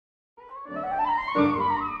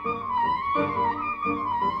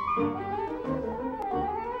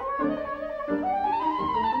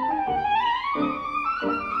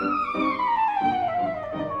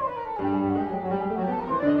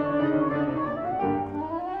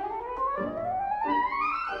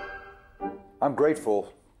I'm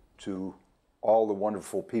grateful to all the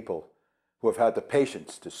wonderful people who have had the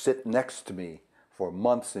patience to sit next to me for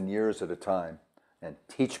months and years at a time and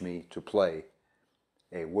teach me to play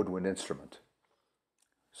a woodwind instrument.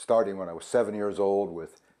 Starting when I was 7 years old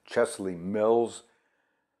with Chesley Mills,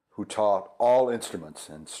 who taught all instruments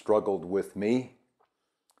and struggled with me,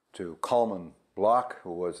 to Coleman Block,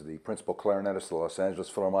 who was the principal clarinetist of the Los Angeles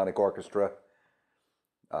Philharmonic Orchestra,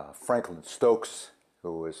 Franklin Stokes,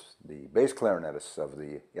 who was the bass clarinetist of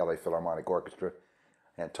the LA Philharmonic Orchestra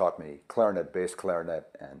and taught me clarinet, bass clarinet,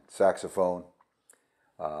 and saxophone.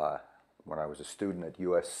 When I was a student at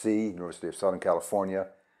USC, University of Southern California,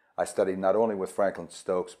 I studied not only with Franklin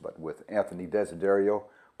Stokes, but with Anthony Desiderio,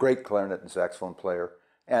 great clarinet and saxophone player,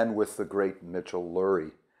 and with the great Mitchell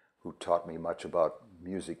Lurie, who taught me much about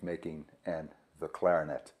music making and the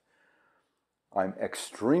clarinet. I'm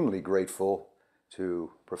extremely grateful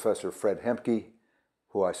to Professor Fred Hemke,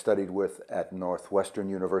 who I studied with at Northwestern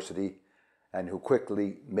University, and who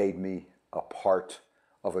quickly made me a part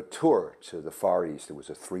of a tour to the Far East. It was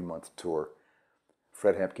a 3-month tour.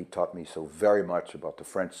 Fred Hemke taught me so very much about the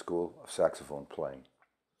French School of Saxophone playing.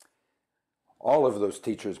 All of those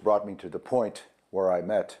teachers brought me to the point where I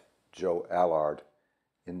met Joe Allard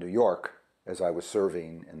in New York as I was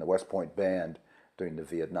serving in the West Point Band during the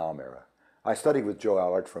Vietnam era. I studied with Joe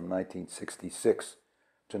Allard from 1966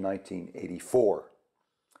 to 1984.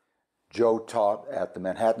 Joe taught at the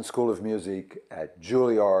Manhattan School of Music, at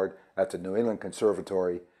Juilliard, at the New England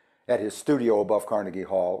Conservatory, at his studio above Carnegie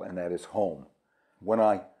Hall, and at his home. When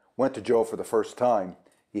I went to Joe for the first time,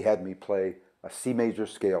 he had me play a C major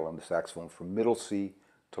scale on the saxophone from middle C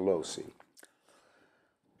to low C.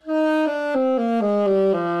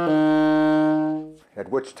 At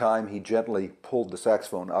which time he gently pulled the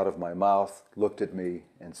saxophone out of my mouth, looked at me,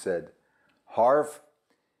 and said, "Harv,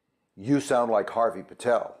 you sound like Harvey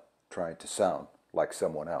Pittel, trying to sound like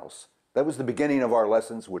someone else." That was the beginning of our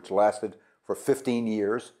lessons, which lasted for 15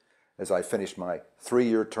 years as I finished my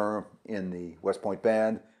 3-year term in the West Point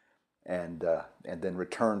Band and then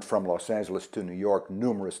returned from Los Angeles to New York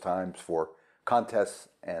numerous times for contests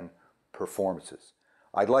and performances.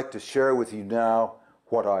 I'd like to share with you now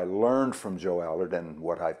what I learned from Joe Allard and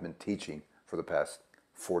what I've been teaching for the past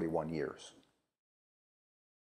 41 years.